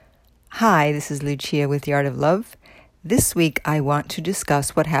Hi, this is Lucia with The Art of Love. This week I want to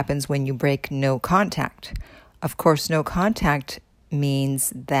discuss what happens when you break no contact. Of course, no contact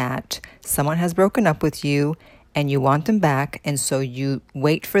means that someone has broken up with you and you want them back, and so you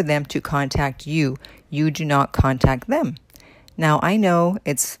wait for them to contact you. You do not contact them. Now, I know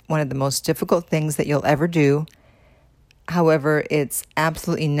it's one of the most difficult things that you'll ever do. However, it's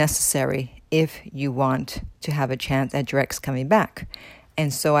absolutely necessary if you want to have a chance at your ex coming back.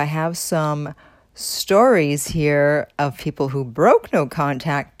 And so I have some stories here of people who broke no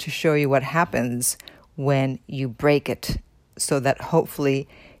contact to show you what happens when you break it, so that hopefully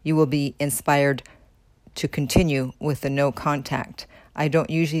you will be inspired to continue with the no contact. I don't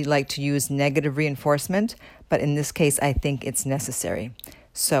usually like to use negative reinforcement, but in this case, I think it's necessary.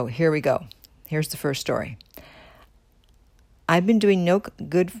 So here we go. Here's the first story. I've been doing no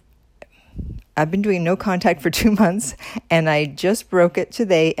contact for 2 months, and I just broke it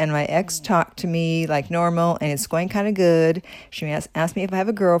today, and my ex talked to me like normal, and it's going kind of good. She asked me if I have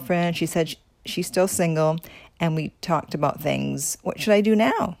a girlfriend. She said she's still single, and we talked about things. What should I do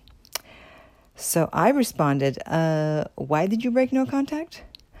now? So I responded, why did you break no contact?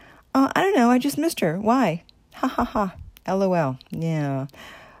 I don't know, I just missed her. Why? Ha ha ha, LOL. Yeah.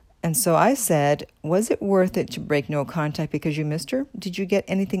 And so I said, was it worth it to break no contact because you missed her? Did you get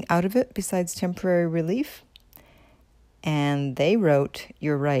anything out of it besides temporary relief? And they wrote,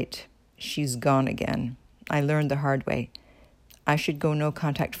 you're right. She's gone again. I learned the hard way. I should go no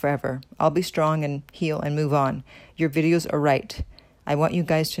contact forever. I'll be strong and heal and move on. Your videos are right. I want you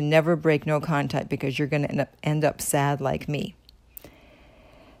guys to never break no contact because you're going to end up sad like me.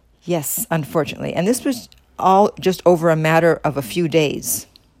 Yes, unfortunately. And this was all just over a matter of a few days.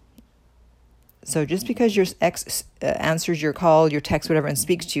 So just because your ex answers your call, your text, whatever, and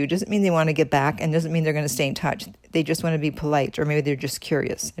speaks to you, doesn't mean they want to get back, and doesn't mean they're going to stay in touch. They just want to be polite, or maybe they're just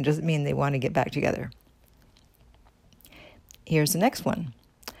curious. It doesn't mean they want to get back together. Here's the next one.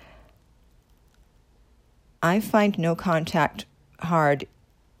 I find no contact hard.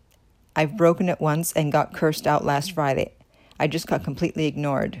 I've broken it once and got cursed out last Friday. I just got completely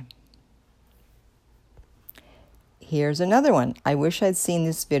ignored. Here's another one. I wish I'd seen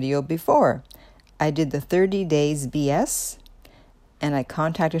this video before. I did the 30 days BS, and I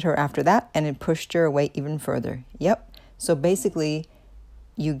contacted her after that, and it pushed her away even further. Yep. So basically,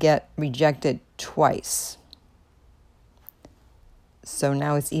 you get rejected twice. So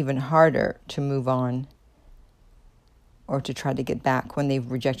now it's even harder to move on or to try to get back when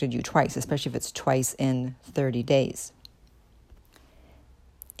they've rejected you twice, especially if it's twice in 30 days.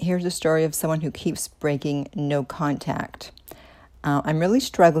 Here's a story of someone who keeps breaking no contact. I'm really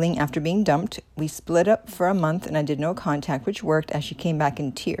struggling after being dumped. We split up for a month and I did no contact, which worked as she came back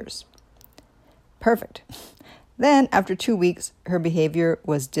in tears. Perfect. Then, after 2 weeks, her behavior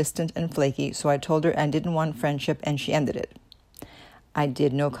was distant and flaky, so I told her I didn't want friendship and she ended it. I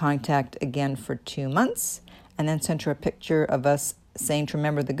did no contact again for 2 months and then sent her a picture of us saying to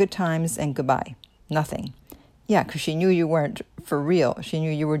remember the good times and goodbye. Nothing. Yeah, because she knew you weren't for real. She knew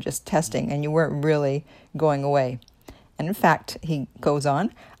you were just testing and you weren't really going away. And in fact, he goes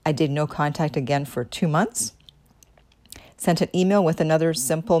on, I did no contact again for 2 months, sent an email with another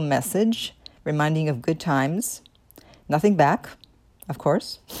simple message reminding of good times, nothing back, of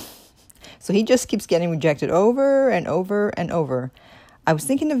course. So he just keeps getting rejected over and over and over. I was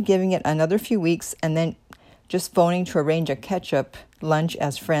thinking of giving it another few weeks and then just phoning to arrange a catch-up lunch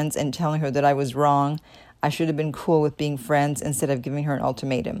as friends and telling her that I was wrong. I should have been cool with being friends instead of giving her an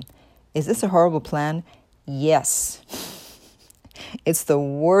ultimatum. Is this a horrible plan? Yes. It's the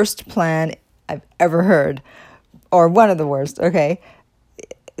worst plan I've ever heard, or one of the worst, okay?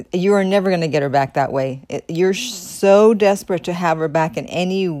 You are never going to get her back that way. You're so desperate to have her back in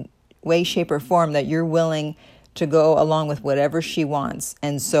any way, shape, or form that you're willing to go along with whatever she wants.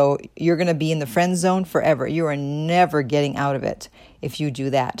 And so you're going to be in the friend zone forever. You are never getting out of it if you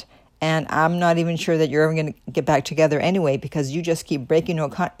do that. And I'm not even sure that you're ever going to get back together anyway, because you just keep breaking no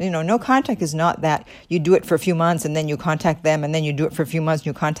contact is not that you do it for a few months and then you contact them and then you do it for a few months and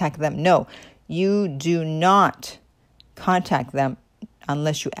you contact them. No, you do not contact them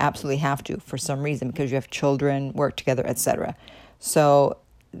unless you absolutely have to for some reason, because you have children, work together, etc. So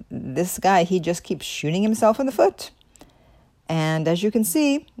this guy, he just keeps shooting himself in the foot. And as you can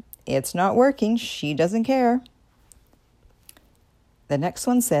see, it's not working. She doesn't care. The next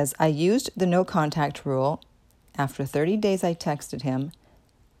one says, I used the no contact rule. After 30 days, I texted him.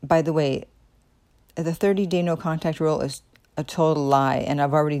 By the way, the 30-day no contact rule is a total lie, and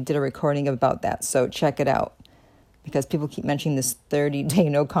I've already did a recording about that, so check it out. Because people keep mentioning this 30-day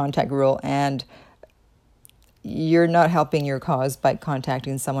no contact rule, and you're not helping your cause by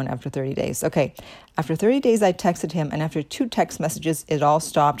contacting someone after 30 days. Okay, after 30 days, I texted him, and after 2 text messages, it all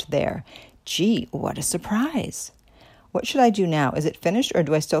stopped there. Gee, what a surprise. What should I do now? Is it finished, or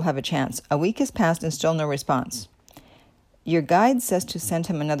do I still have a chance? A week has passed and still no response. Your guide says to send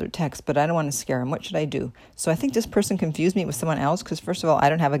him another text, but I don't want to scare him. What should I do? So I think this person confused me with someone else because, first of all, I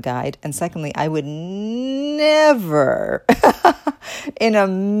don't have a guide. And secondly, I would never in a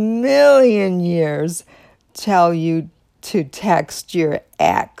million years tell you to text your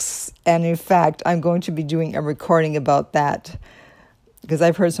ex. And in fact, I'm going to be doing a recording about that because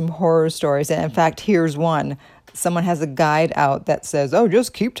I've heard some horror stories. And in fact, here's one. Someone has a guide out that says, oh,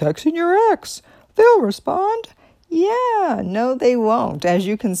 just keep texting your ex. They'll respond. Yeah, no, they won't. As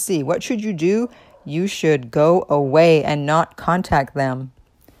you can see, what should you do? You should go away and not contact them.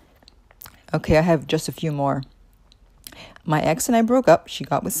 Okay, I have just a few more. My ex and I broke up. She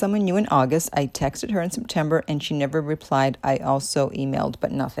got with someone new in August. I texted her in September and she never replied. I also emailed,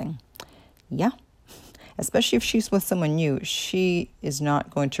 but nothing. Yeah, especially if she's with someone new, she is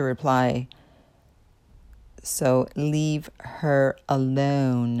not going to reply. So leave her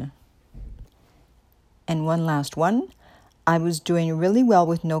alone. And one last one. I was doing really well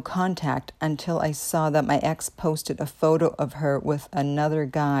with no contact until I saw that my ex posted a photo of her with another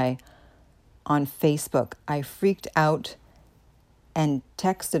guy on Facebook. I freaked out and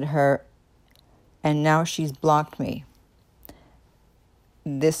texted her, and now she's blocked me.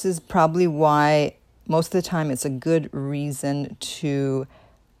 This is probably why most of the time it's a good reason to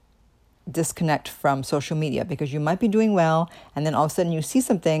disconnect from social media, because you might be doing well and then all of a sudden you see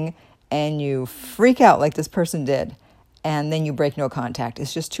something and you freak out like this person did, and then you break no contact.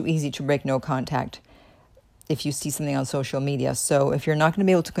 It's just too easy to break no contact if you see something on social media. So if you're not going to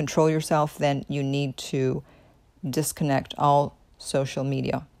be able to control yourself, then you need to disconnect all social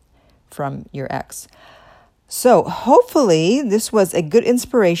media from your ex. So hopefully this was a good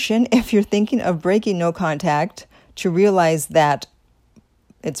inspiration if you're thinking of breaking no contact, to realize that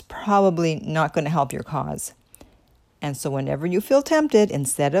it's probably not going to help your cause. And so whenever you feel tempted,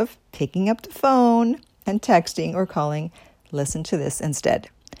 instead of picking up the phone and texting or calling, listen to this instead.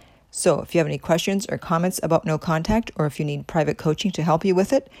 So if you have any questions or comments about no contact, or if you need private coaching to help you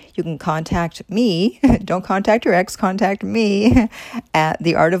with it, you can contact me. Don't contact your ex, contact me at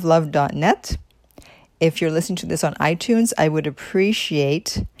theartoflove.net. If you're listening to this on iTunes, I would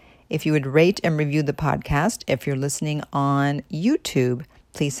appreciate if you would rate and review the podcast. If you're listening on YouTube,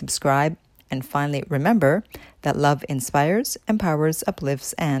 please subscribe. And finally, remember that love inspires, empowers,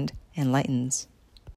 uplifts, and enlightens.